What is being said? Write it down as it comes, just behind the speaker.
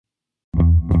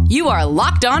You are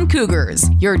Locked On Cougars,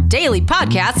 your daily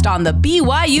podcast on the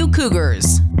BYU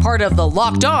Cougars, part of the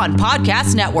Locked On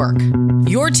Podcast Network.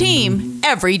 Your team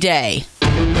every day.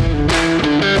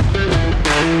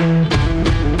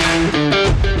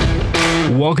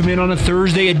 Welcome in on a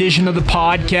Thursday edition of the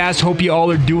podcast. Hope you all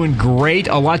are doing great.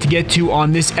 A lot to get to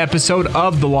on this episode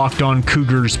of the Locked On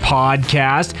Cougars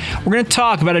podcast. We're going to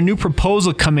talk about a new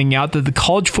proposal coming out that the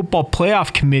College Football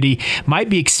Playoff Committee might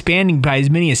be expanding by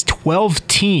as many as 12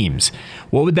 teams.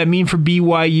 What would that mean for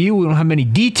BYU? We don't have many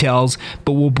details,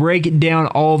 but we'll break it down,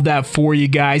 all of that for you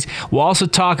guys. We'll also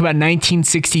talk about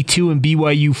 1962 and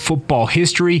BYU football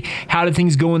history. How did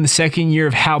things go in the second year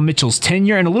of Hal Mitchell's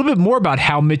tenure? And a little bit more about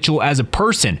Hal Mitchell as a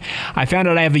person. I found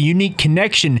out I have a unique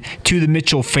connection to the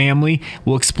Mitchell family.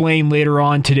 We'll explain later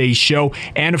on today's show.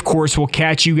 And of course, we'll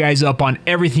catch you guys up on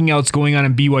everything else going on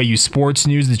in BYU sports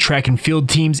news. The track and field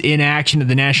teams in action at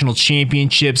the national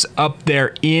championships up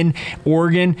there in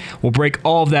Oregon. We'll break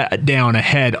all of that down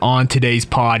ahead on today's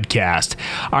podcast.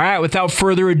 All right, without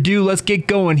further ado, let's get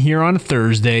going here on a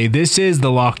Thursday. This is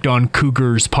the Locked On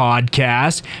Cougars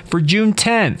podcast for June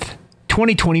 10th,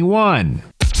 2021.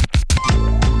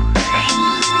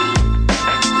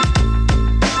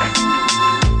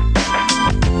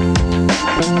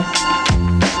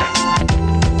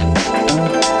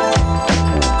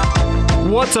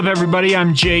 What's up, everybody?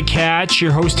 I'm Jake Hatch,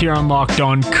 your host here on Locked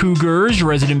On Cougars,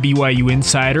 resident BYU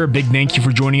insider. A big thank you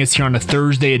for joining us here on a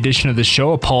Thursday edition of the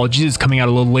show. Apologies, it's coming out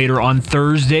a little later on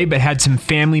Thursday, but had some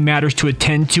family matters to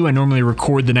attend to. I normally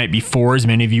record the night before. As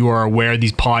many of you are aware,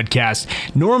 these podcasts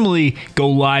normally go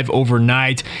live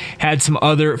overnight. Had some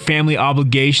other family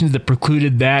obligations that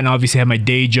precluded that, and obviously had my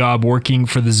day job working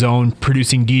for The Zone,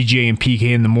 producing DJ and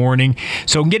PK in the morning.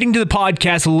 So I'm getting to the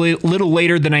podcast a little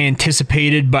later than I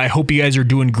anticipated, but I hope you guys are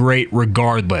doing great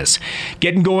regardless.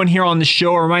 Getting going here on the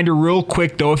show. A reminder real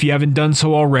quick though, if you haven't done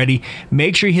so already,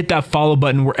 make sure you hit that follow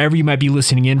button wherever you might be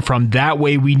listening in from. That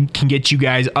way we can get you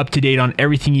guys up to date on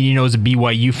everything you need to know as a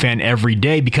BYU fan every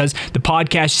day, because the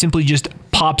podcast simply just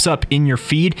pops up in your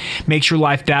feed. Makes your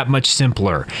life that much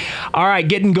simpler. All right,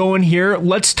 getting going here.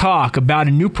 Let's talk about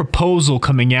a new proposal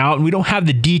coming out, and we don't have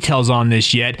the details on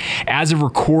this yet. As of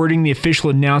recording, the official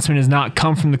announcement has not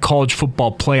come from the College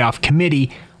Football Playoff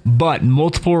Committee, but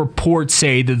multiple reports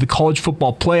say that the College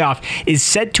Football Playoff is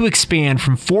set to expand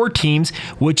from 4 teams,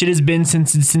 which it has been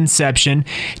since its inception,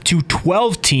 to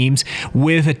 12 teams,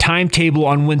 with a timetable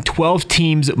on when 12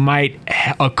 teams might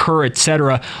occur,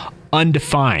 etc.,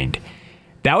 undefined.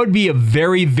 That would be a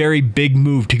very, very big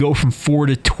move to go from 4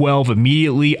 to 12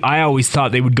 immediately. I always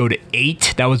thought they would go to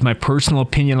 8. That was my personal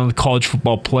opinion on the College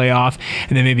Football Playoff,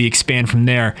 and then maybe expand from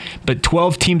there. But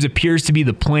 12 teams appears to be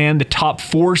the plan. The top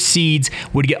 4 seeds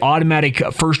would get automatic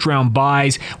first-round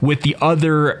byes, with the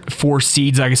other 4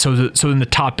 seeds, I guess, so in the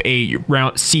top 8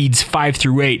 round seeds 5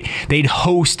 through 8, they'd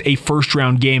host a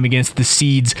first-round game against the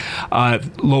seeds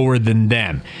lower than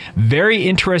them. Very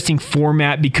interesting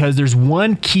format, because there's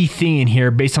one key thing in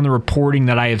here, based on the reporting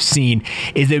that I have seen,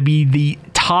 is that it would be the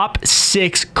top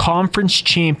 6 conference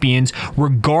champions,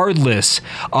 regardless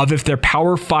of if they're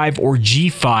Power 5 or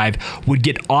G5, would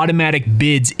get automatic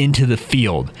bids into the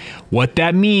field. What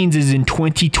that means is in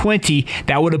 2020,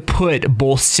 that would have put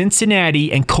both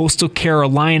Cincinnati and Coastal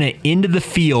Carolina into the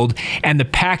field, and the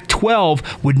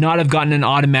Pac-12 would not have gotten an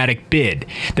automatic bid.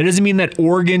 That doesn't mean that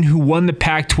Oregon, who won the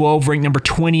Pac-12, ranked number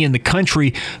 20 in the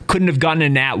country, couldn't have gotten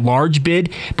an at-large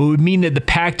bid, but it would mean that the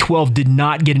Pac-12 did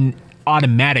not get an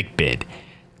automatic bid.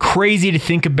 Crazy to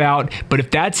think about, but if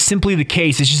that's simply the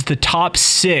case, it's just the top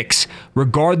 6,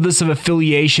 regardless of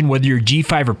affiliation, whether you're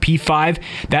G5 or P5,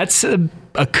 that's a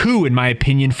coup, in my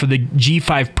opinion, for the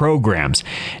G5 programs.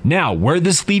 Now, where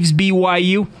this leaves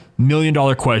BYU, $1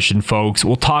 million question, folks.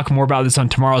 We'll talk more about this on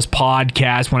tomorrow's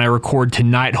podcast when I record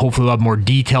tonight. Hopefully we'll have more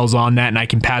details on that, and I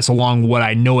can pass along what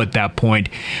I know at that point.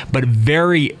 But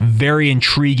very, very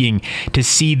intriguing to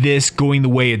see this going the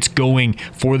way it's going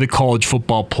for the College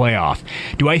Football Playoff.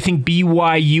 Do I think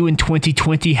BYU in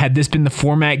 2020, had this been the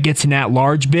format, gets an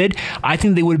at-large bid? I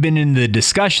think they would have been in the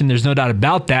discussion. There's no doubt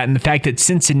about that. And the fact that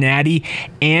Cincinnati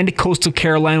and Coastal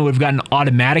Carolina would have gotten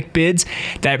automatic bids,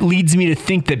 that leads me to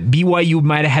think that BYU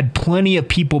might have had plenty of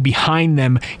people behind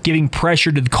them giving pressure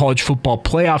to the College Football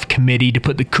Playoff Committee to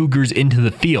put the Cougars into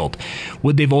the field.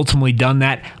 Would they've ultimately done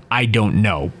that? I don't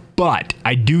know. But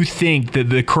I do think that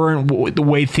the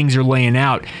way things are laying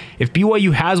out, if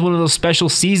BYU has one of those special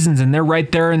seasons and they're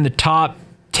right there in the top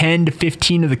 10 to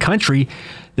 15 of the country,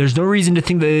 there's no reason to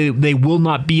think that they will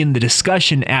not be in the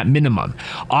discussion at minimum.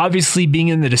 Obviously, being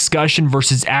in the discussion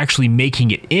versus actually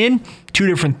making it in two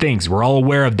different things. We're all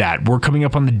aware of that. We're coming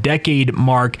up on the decade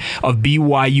mark of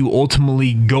BYU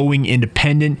ultimately going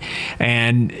independent,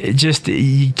 and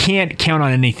you can't count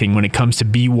on anything when it comes to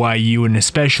BYU, and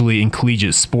especially in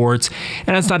collegiate sports.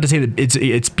 And that's not to say that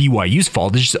it's BYU's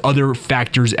fault. There's just other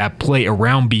factors at play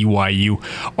around BYU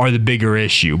are the bigger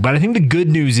issue. But I think the good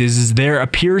news is there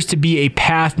appears to be a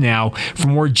path now for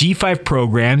more G5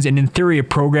 programs, and in theory a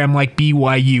program like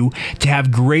BYU, to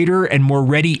have greater and more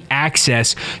ready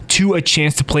access to a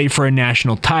chance to play for a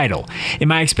national title.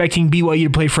 Am I expecting BYU to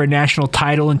play for a national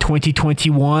title in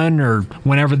 2021 or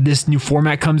whenever this new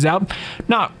format comes out?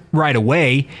 Not right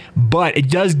away, but it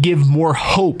does give more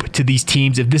hope to these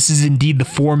teams if this is indeed the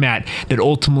format that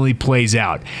ultimately plays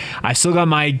out. I still got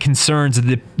my concerns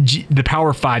that the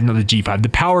Power 5, not the G5, the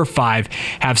Power 5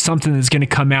 have something that's going to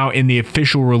come out in the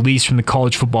official release from the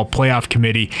College Football Playoff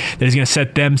Committee that is going to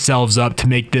set themselves up to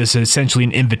make this essentially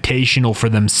an invitational for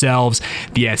themselves,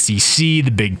 the SEC,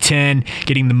 the Big Ten,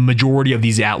 getting the majority of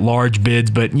these at-large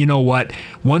bids. But you know what?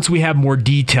 Once we have more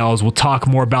details, we'll talk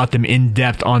more about them in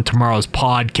depth on tomorrow's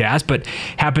podcast. But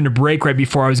happened to break right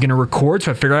before I was going to record,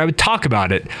 so I figured I would talk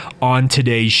about it on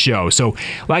today's show. So,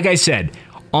 like I said,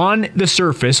 on the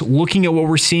surface, looking at what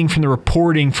we're seeing from the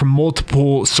reporting from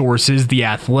multiple sources, The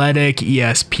Athletic,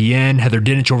 ESPN, Heather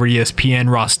Dinich over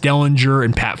ESPN, Ross Dellinger,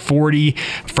 and Pat Forty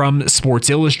from Sports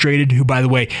Illustrated, who, by the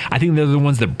way, I think they're the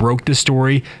ones that broke the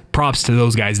story. Props to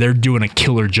those guys. They're doing a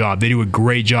killer job. They do a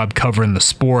great job covering the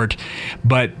sport.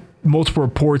 But multiple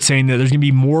reports saying that there's going to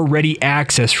be more ready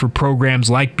access for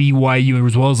programs like BYU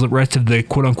as well as the rest of the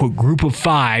quote-unquote group of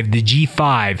five, the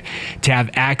G5, to have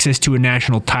access to a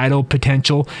national title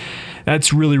potential.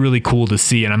 That's really, really cool to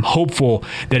see, and I'm hopeful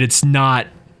that it's not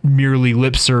merely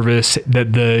lip service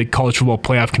that the College Football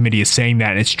Playoff Committee is saying that,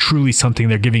 and it's truly something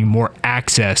they're giving more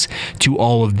access to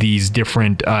all of these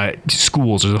different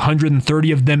schools. There's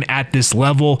 130 of them at this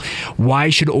level. Why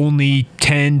should only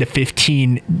 10 to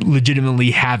 15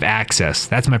 legitimately have access?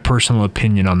 That's my personal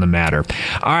opinion on the matter.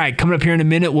 All right, coming up here in a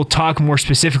minute, we'll talk more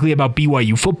specifically about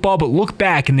BYU football, but look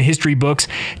back in the history books,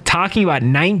 talking about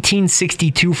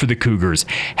 1962 for the Cougars.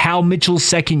 Hal Mitchell's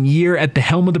second year at the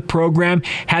helm of the program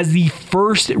has the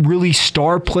first really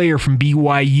star player from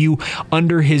BYU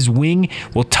under his wing.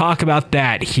 We'll talk about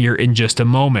that here in just a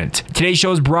moment. Today's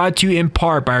show is brought to you in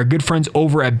part by our good friends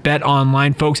over at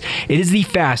BetOnline, folks. It is the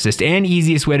fastest and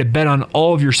easiest way to bet on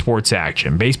all of your sports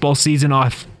action. Baseball season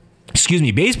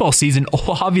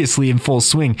obviously in full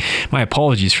swing. My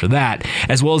apologies for that.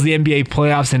 As well as the NBA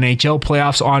playoffs, NHL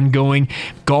playoffs ongoing,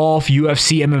 golf,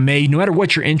 UFC, MMA. No matter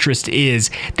what your interest is,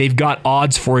 they've got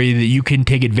odds for you that you can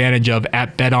take advantage of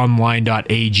at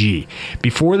betonline.ag.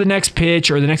 Before the next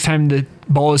pitch or the next time the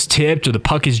ball is tipped or the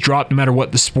puck is dropped, no matter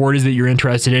what the sport is that you're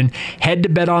interested in, head to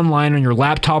BetOnline on your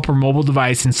laptop or mobile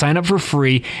device and sign up for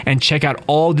free and check out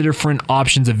all the different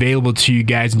options available to you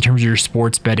guys in terms of your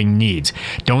sports betting needs.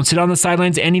 Don't sit on the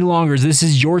sidelines any longer, as this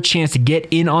is your chance to get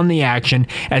in on the action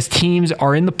as teams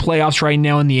are in the playoffs right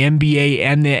now in the NBA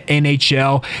and the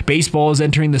NHL. Baseball is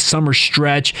entering the summer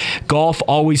stretch. Golf,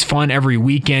 always fun every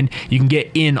weekend. You can get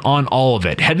in on all of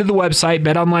it. Head to the website,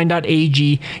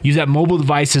 betonline.ag. Use that mobile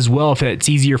device as well if it's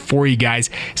easier for you guys.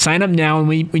 Sign up now, and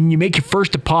when you make your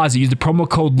first deposit, use the promo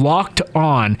code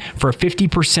LOCKEDON for a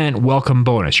 50% welcome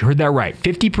bonus. You heard that right.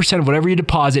 50% of whatever you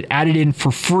deposit added in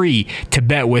for free to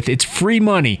bet with. It's free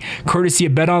money, courtesy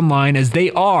of BetOnline, as they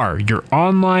are your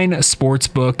online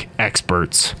sportsbook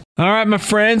experts. All right, my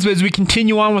friends, as we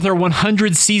continue on with our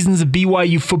 100 seasons of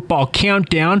BYU football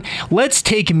countdown, let's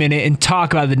take a minute and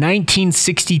talk about the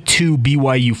 1962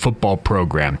 BYU football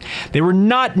program. They were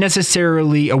not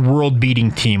necessarily a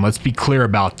world-beating team, let's be clear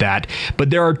about that, but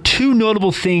there are two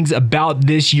notable things about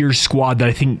this year's squad that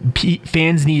I think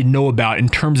fans need to know about in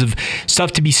terms of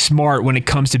stuff to be smart when it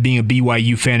comes to being a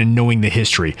BYU fan and knowing the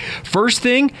history. First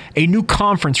thing, a new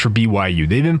conference for BYU.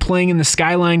 They've been playing in the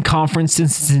Skyline Conference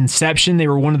since its inception. They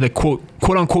were one of the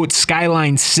quote-unquote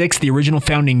Skyline Six, the original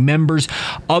founding members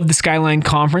of the Skyline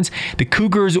Conference. The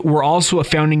Cougars were also a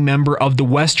founding member of the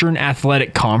Western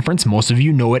Athletic Conference. Most of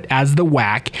you know it as the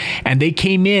WAC. And they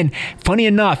came in, funny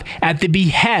enough, at the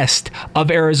behest of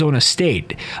Arizona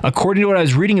State. According to what I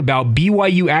was reading about,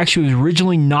 BYU actually was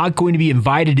originally not going to be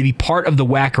invited to be part of the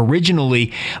WAC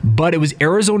originally, but it was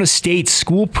Arizona State's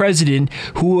school president,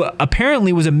 who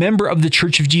apparently was a member of the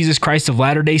Church of Jesus Christ of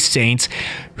Latter-day Saints,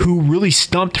 who really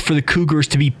stumped pumped for the Cougars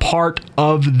to be part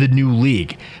of the new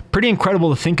league. Pretty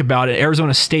incredible to think about it.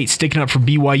 Arizona State sticking up for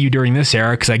BYU during this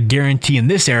era, because I guarantee in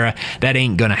this era that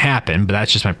ain't going to happen, but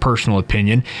that's just my personal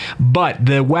opinion. But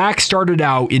the WAC started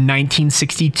out in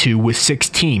 1962 with 6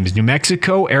 teams. New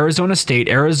Mexico, Arizona State,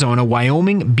 Arizona,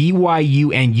 Wyoming,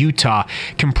 BYU, and Utah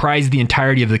comprised the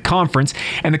entirety of the conference,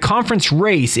 and the conference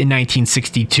race in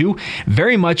 1962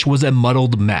 very much was a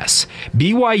muddled mess.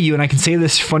 BYU, and I can say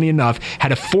this funny enough,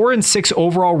 had a 4-6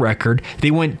 overall record.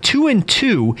 They went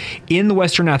 2-2 in the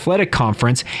Western Athletic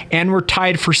Conference and were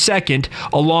tied for second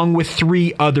along with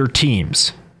 3 other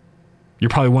teams. You're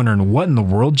probably wondering, what in the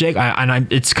world, Jake?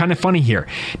 It's kind of funny here.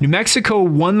 New Mexico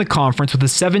won the conference with a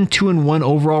 7-2-1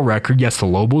 overall record. Yes, the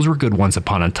Lobos were good once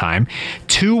upon a time.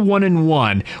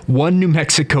 2-1-1 won New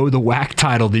Mexico the WAC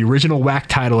title, the original WAC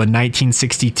title in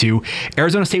 1962.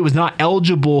 Arizona State was not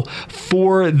eligible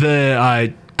for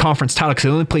the conference title because they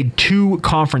only played 2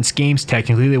 conference games.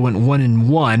 Technically, they went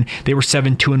 1-1. They were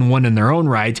 7-2-1 in their own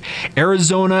right.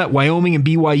 Arizona, Wyoming, and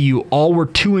BYU all were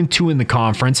 2-2 in the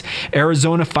conference.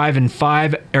 Arizona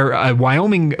 5-5,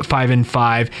 Wyoming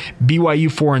 5-5, BYU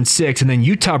 4-6, and then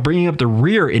Utah bringing up the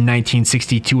rear in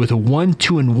 1962 with a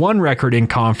 1-2-1 record in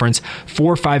conference,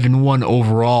 4-5-1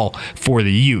 overall for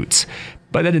the Utes.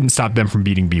 But that didn't stop them from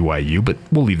beating BYU, but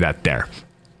we'll leave that there.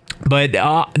 But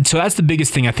so that's the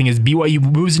biggest thing, I think, is BYU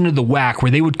moves into the WAC,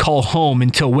 where they would call home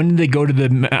until, when did they go to the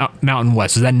Mountain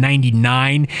West? Was that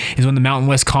 99 is when the Mountain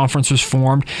West Conference was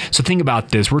formed? So think about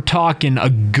this. We're talking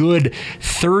a good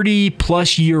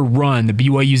 30-plus year run the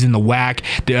BYU's in the WAC.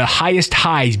 The highest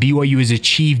highs BYU has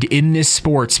achieved in this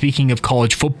sport, speaking of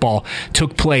college football,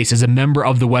 took place as a member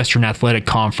of the Western Athletic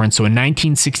Conference. So in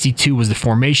 1962 was the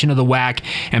formation of the WAC,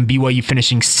 and BYU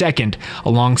finishing second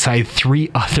alongside 3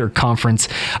 other conference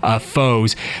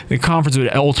foes. The conference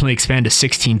would ultimately expand to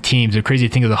 16 teams. The crazy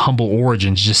thing of the humble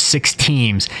origins, just 6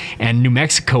 teams, and New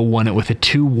Mexico won it with a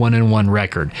 2-1-1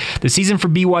 record. The season for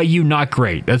BYU, not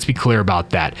great. Let's be clear about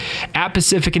that. At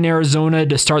Pacific in Arizona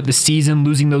to start the season,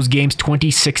 losing those games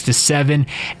 26-7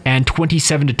 and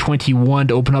 27-21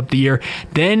 to open up the year.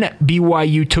 Then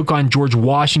BYU took on George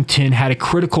Washington, had a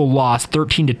critical loss,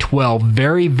 13-12.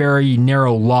 Very, very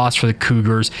narrow loss for the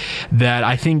Cougars that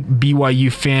I think BYU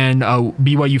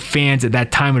fans at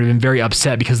that time would have been very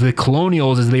upset, because the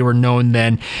Colonials, as they were known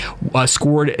then,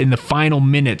 scored in the final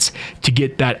minutes to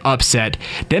get that upset.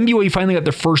 Then BYU finally got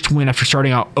their first win after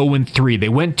starting out 0-3. They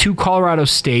went to Colorado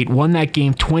State, won that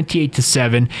game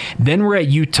 28-7. Then we're at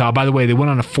Utah. By the way, they went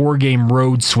on a 4-game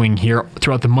road swing here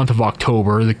throughout the month of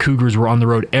October. The Cougars were on the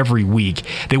road every week.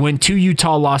 They went to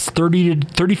Utah, lost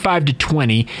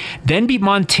 35-20. Then beat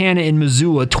Montana in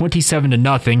Missoula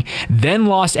 27-0. Then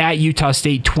lost at Utah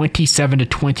State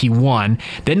 27-21.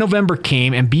 Then November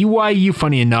came, and BYU,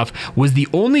 funny enough, was the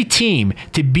only team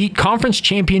to beat conference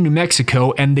champion New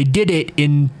Mexico, and they did it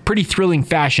in pretty thrilling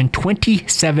fashion,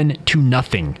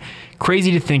 27-0.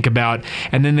 Crazy to think about.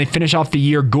 And then they finish off the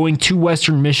year going to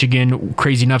Western Michigan,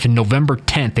 crazy enough, in November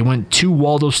 10th. They went to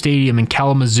Waldo Stadium in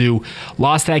Kalamazoo,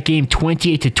 lost that game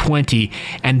 28-20,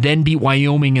 and then beat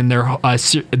Wyoming in their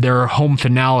home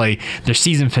finale, their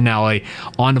season finale,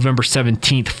 on November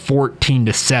 17th,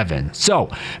 14-7.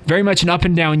 So very much an up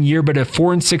and down year, but a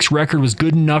 4-6 record was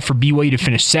good enough for BYU to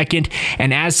finish second.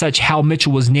 And as such, Hal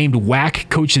Mitchell was named WAC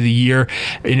Coach of the Year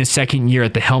in his second year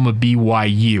at the helm of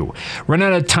BYU. Run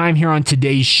out of time here on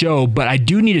today's show, but I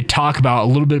do need to talk about a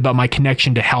little bit about my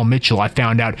connection to Hal Mitchell. I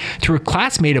found out through a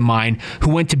classmate of mine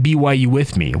who went to BYU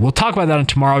with me. We'll talk about that on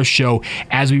tomorrow's show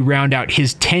as we round out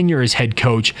his tenure as head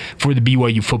coach for the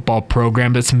BYU football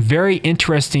program, but some very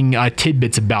interesting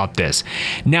tidbits about this.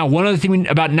 Now, one other thing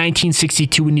about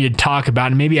 1962 we need to talk about,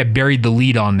 and maybe I buried the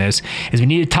lead on this, is we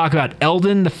need to talk about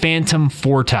Eldon the Phantom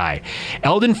Forti.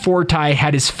 Eldon Forti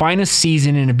had his finest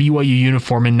season in a BYU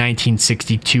uniform in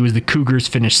 1962 as the Cougars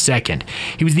finished second.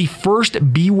 He was the first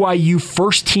BYU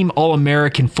first-team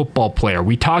All-American football player.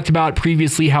 We talked about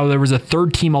previously how there was a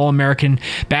third-team All-American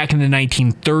back in the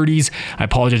 1930s. I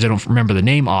apologize, I don't remember the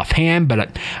name offhand,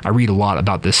 but I read a lot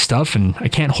about this stuff, and I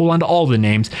can't hold on to all the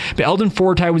names. But Eldon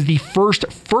Forti was the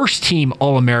first-team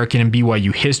All-American in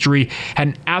BYU history, had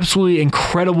an absolutely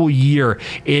incredible year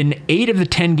in 8 of the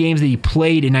 10 games that he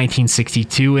played in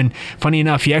 1962, and funny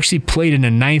enough, he actually played in a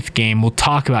 9th game we'll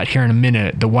talk about here in a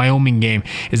minute. The Wyoming game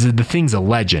is the thing's a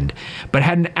legend, but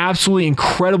had an absolutely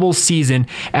incredible season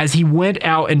as he went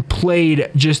out and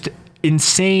played just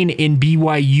insane in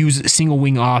BYU's single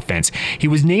wing offense. He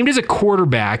was named as a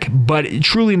quarterback, but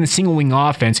truly in the single wing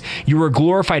offense, you were a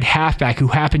glorified halfback who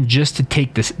happened just to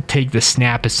take the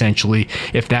snap, essentially,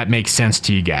 if that makes sense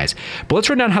to you guys. But let's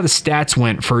run down how the stats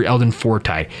went for Eldon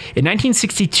Fortie. In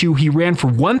 1962, he ran for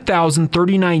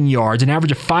 1,039 yards, an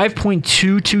average of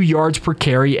 5.22 yards per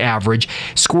carry average,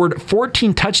 scored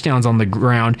 14 touchdowns on the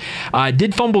ground,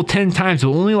 did fumble 10 times, but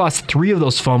only lost 3 of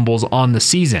those fumbles on the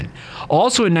season.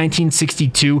 Also in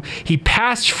 1962, he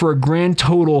passed for a grand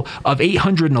total of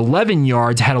 811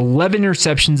 yards, had 11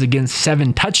 interceptions against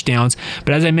 7 touchdowns,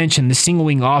 but as I mentioned, the single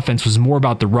wing offense was more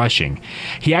about the rushing.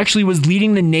 He actually was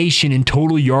leading the nation in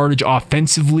total yardage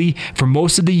offensively for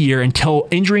most of the year until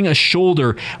injuring a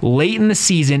shoulder late in the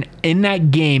season in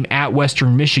that game at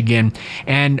Western Michigan.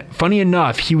 And funny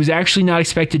enough, he was actually not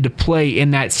expected to play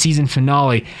in that season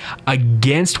finale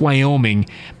against Wyoming,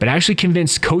 but actually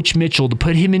convinced Coach Mitchell to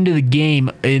put him into the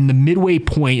game in the midway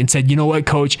point and said, you know what,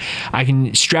 Coach, I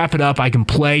can strap it up, I can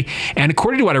play. And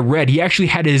according to what I read, he actually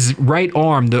had his right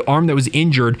arm, the arm that was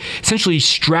injured, essentially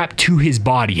strapped to his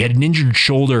body. He had an injured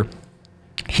shoulder.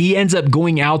 He ends up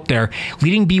going out there,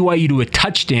 leading BYU to a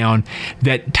touchdown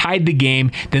that tied the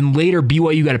game. Then later,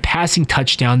 BYU got a passing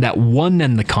touchdown that won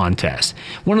them the contest.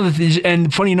 One of the things,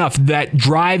 and funny enough, that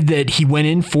drive that he went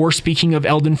in for, speaking of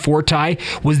Eldon Fortie,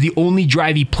 was the only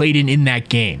drive he played in that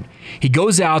game. He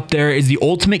goes out there, is the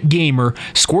ultimate gamer,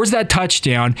 scores that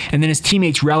touchdown, and then his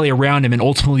teammates rally around him and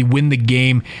ultimately win the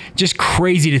game. Just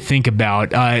crazy to think about.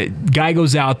 Guy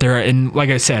goes out there, and like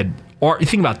I said,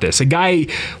 think about this. A guy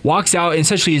walks out, and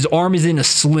essentially his arm is in a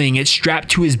sling. It's strapped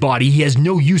to his body. He has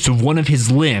no use of one of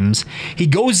his limbs. He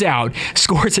goes out,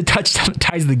 scores a touchdown,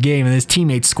 ties the game, and his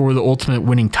teammates score the ultimate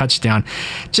winning touchdown.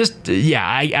 Just, yeah,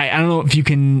 I don't know if you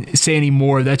can say any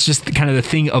more. That's just kind of the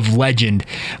thing of legend.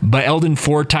 But Eldon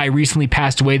Fortie recently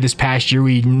passed away this past year.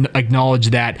 We acknowledge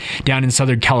that down in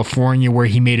Southern California where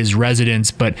he made his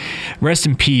residence. But rest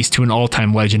in peace to an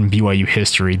all-time legend in BYU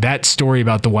history. That story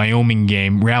about the Wyoming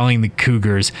game, rallying the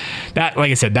Cougars, that,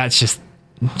 like I said,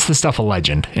 it's the stuff of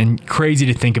legend and crazy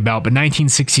to think about. But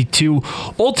 1962,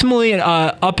 ultimately an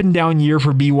up and down year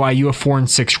for BYU, a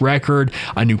 4-6 record,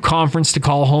 a new conference to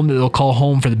call home that they'll call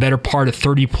home for the better part of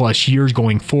 30 plus years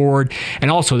going forward, and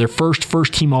also their first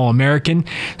team All-American.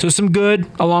 So some good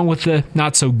along with the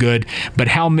not so good. But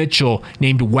Hal Mitchell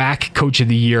named WAC Coach of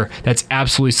the Year. That's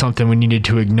absolutely something we needed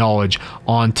to acknowledge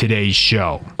on today's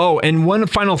show. Oh, and one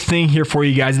final thing here for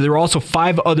you guys. There were also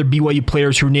 5 other BYU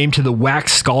players who were named to the WAC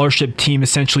scholarship team,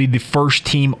 essentially the first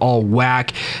team all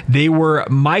WAC. They were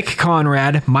Mike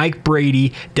Conrad, Mike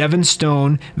Brady, Devin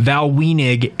Stone, Val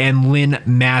Weinig, and Lynn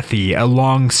Matthey.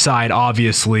 Alongside,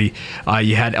 obviously,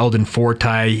 you had Eldon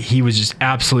Fortie. He was just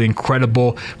absolutely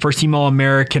incredible. First team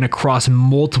All-American across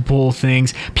multiple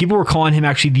things. People were calling him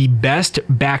actually the best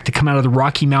back to come out of the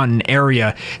Rocky Mountain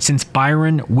area since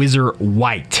Byron Whizzer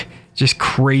White. Just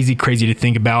crazy to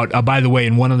think about. By the way,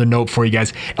 and one other note for you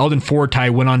guys, Eldon Fortie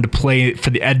went on to play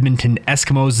for the Edmonton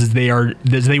Eskimos as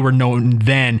they were known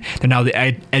then. They're now the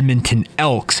Edmonton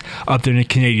Elks up there in the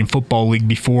Canadian Football League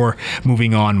before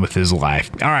moving on with his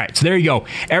life. All right, so there you go.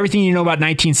 Everything you know about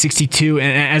 1962,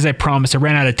 and as I promised, I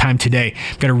ran out of time today.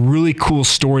 I've got a really cool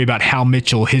story about Hal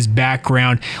Mitchell, his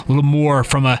background, a little more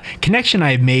from a connection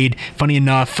I have made, funny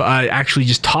enough, actually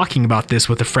just talking about this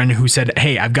with a friend who said,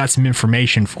 hey, I've got some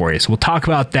information for you. So we'll talk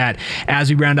about that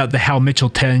as we round out the Hal Mitchell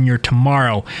tenure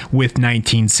tomorrow with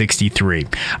 1963.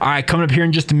 All right, coming up here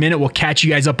in just a minute, we'll catch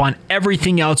you guys up on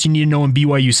everything else you need to know in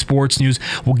BYU sports news.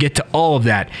 We'll get to all of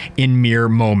that in mere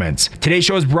moments. Today's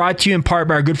show is brought to you in part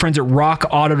by our good friends at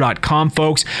rockauto.com,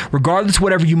 folks. Regardless of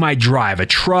whatever you might drive, a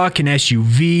truck, an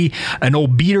SUV, an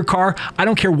old beater car, I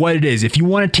don't care what it is. If you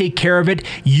want to take care of it,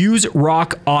 use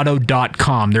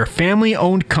rockauto.com. They're a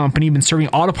family-owned company, been serving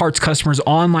auto parts customers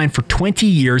online for 20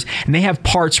 years, and they have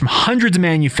parts from hundreds of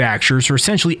manufacturers for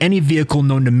essentially any vehicle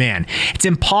known to man. It's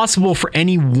impossible for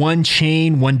any one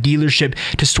chain, one dealership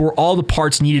to store all the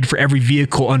parts needed for every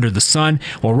vehicle under the sun.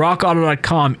 Well,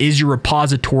 rockauto.com is your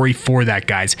repository for that,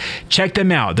 guys. Check them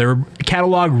out. Their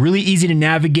catalog, really easy to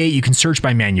navigate. You can search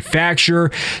by manufacturer,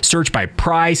 search by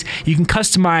price. You can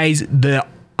customize the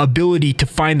ability to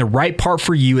find the right part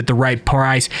for you at the right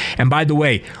price. And by the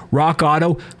way, Rock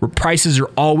Auto, prices are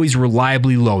always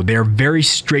reliably low. They're very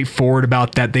straightforward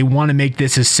about that. They want to make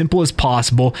this as simple as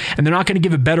possible, and they're not going to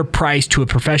give a better price to a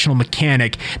professional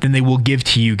mechanic than they will give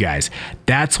to you guys.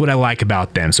 That's what I like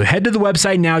about them. So head to the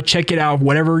website now, check it out,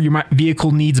 whatever your vehicle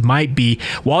needs might be.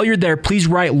 While you're there, please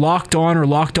write Locked On or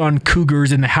Locked On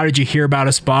Cougars in the How Did You Hear About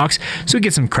Us box so we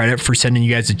get some credit for sending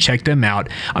you guys to check them out.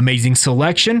 Amazing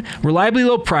selection, reliably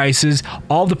low prices,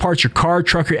 all the parts your car,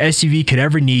 truck, or SUV could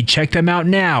ever need. Check them out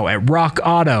now at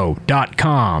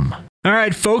rockauto.com. All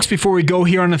right, folks, before we go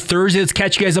here on a Thursday, let's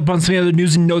catch you guys up on some other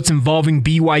news and notes involving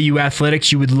BYU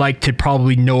athletics you would like to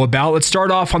probably know about. Let's start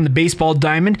off on the baseball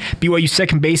diamond. BYU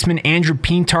second baseman Andrew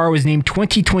Pintar was named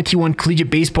 2021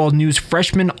 Collegiate Baseball News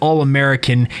Freshman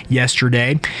All-American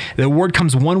yesterday. The award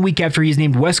comes 1 week after he is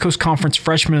named West Coast Conference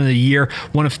Freshman of the Year,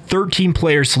 one of 13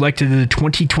 players selected in the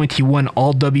 2021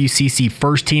 All-WCC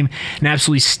First Team. An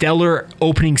absolutely stellar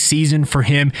opening season for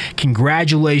him.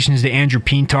 Congratulations to Andrew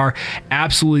Pintar.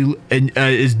 Absolutely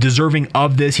is deserving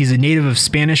of this. He's a native of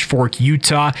Spanish Fork,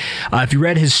 Utah. If you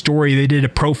read his story, they did a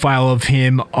profile of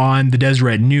him on the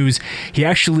Deseret News. He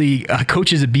actually,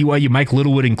 coaches at BYU, Mike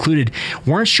Littlewood included,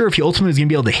 weren't sure if he ultimately was going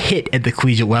to be able to hit at the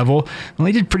collegiate level. Well,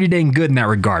 he did pretty dang good in that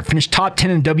regard. Finished top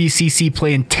 10 in WCC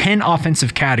play in 10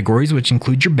 offensive categories, which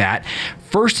include your bat.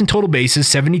 First in total bases,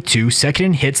 72. Second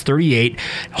in hits, 38.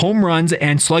 Home runs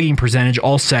and slugging percentage,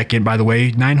 all second, by the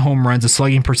way. 9 home runs, a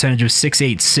slugging percentage of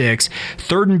 .686.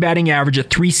 Third in batting average at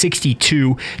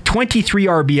 .362. 23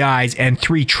 RBIs and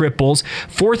 3 triples.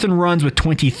 Fourth in runs with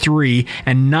 23.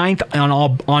 And ninth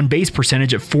on base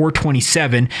percentage at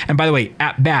 .427. And by the way,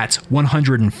 at bats,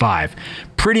 105.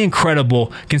 Pretty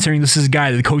incredible considering this is a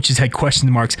guy that the coaches had question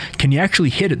marks. Can you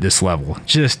actually hit at this level?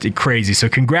 Just crazy. So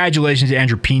congratulations to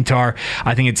Andrew Pintar.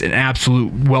 I think it's an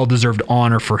absolute well-deserved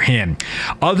honor for him.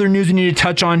 Other news we need to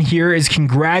touch on here is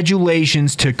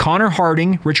congratulations to Connor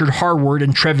Harding, Richard Harward,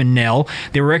 and Trevin Nell.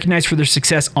 They were recognized for their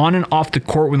success on and off the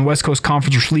court when the West Coast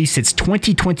Conference released its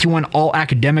 2021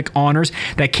 All-Academic Honors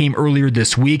that came earlier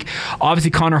this week. Obviously,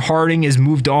 Connor Harding has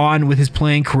moved on with his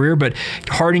playing career, but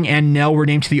Harding and Nell were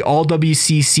named to the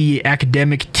All-WCC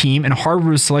academic team, and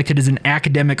Harvard was selected as an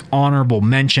academic honorable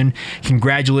mention.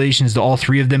 Congratulations to all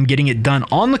three of them getting it done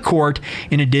on the court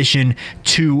in addition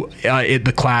to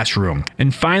the classroom.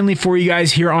 And finally, for you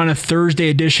guys here on a Thursday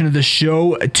edition of the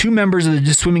show, 2 members of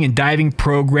the swimming and diving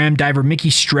program, diver Mickey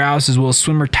Strauss as well as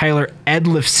swimmer Tyler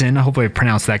Edlifson, hopefully I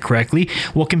pronounced that correctly,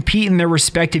 will compete in their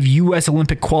respective U.S.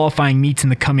 Olympic qualifying meets in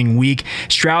the coming week.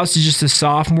 Strauss is just a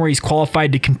sophomore. He's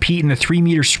qualified to compete in the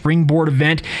 3-meter springboard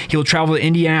event. He'll travel to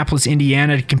Indianapolis,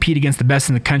 Indiana to compete against the best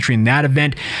in the country in that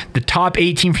event. The top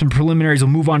 18 from the preliminaries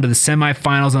will move on to the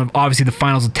semifinals, and obviously the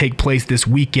finals will take place this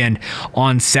weekend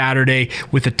on Saturday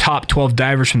with the top 12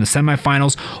 divers from the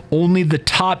semifinals. Only the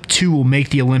top 2 will make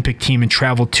the Olympic team and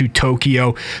travel to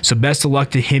Tokyo, so best of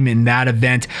luck to him in that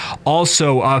event.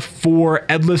 Also, for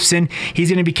Edlifson, he's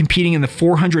going to be competing in the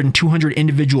 400 and 200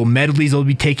 individual medleys that will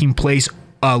be taking place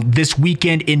this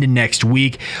weekend into next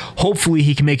week. Hopefully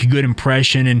he can make a good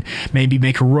impression and maybe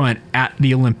make a run at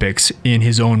the Olympics in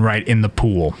his own right in the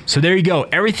pool. So there you go.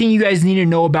 Everything you guys need to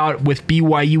know about with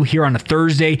BYU here on a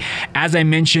Thursday. As I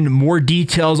mentioned, more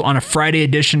details on a Friday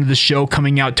edition of the show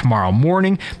coming out tomorrow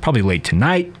morning, probably late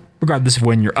tonight. Regardless of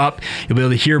when you're up, you'll be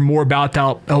able to hear more about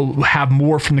that. I'll have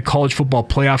more from the College Football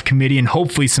Playoff Committee and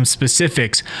hopefully some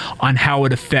specifics on how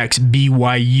it affects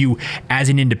BYU as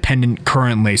an independent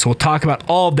currently. So we'll talk about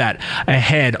all of that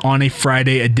ahead on a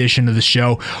Friday edition of the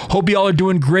show. Hope you all are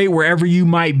doing great wherever you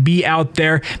might be out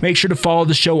there. Make sure to follow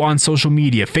the show on social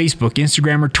media, Facebook,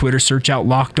 Instagram, or Twitter. Search out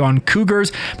Locked On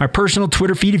Cougars. My personal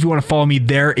Twitter feed, if you want to follow me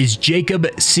there, is Jacob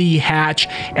C. Hatch.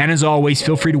 And as always,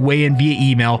 feel free to weigh in via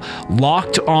email.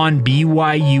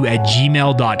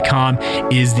 LockedOnBYU@gmail.com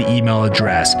is the email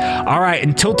address. All right,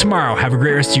 until tomorrow, have a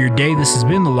great rest of your day. This has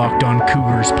been the Locked On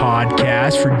Cougars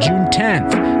podcast for June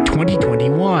 10th,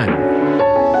 2021.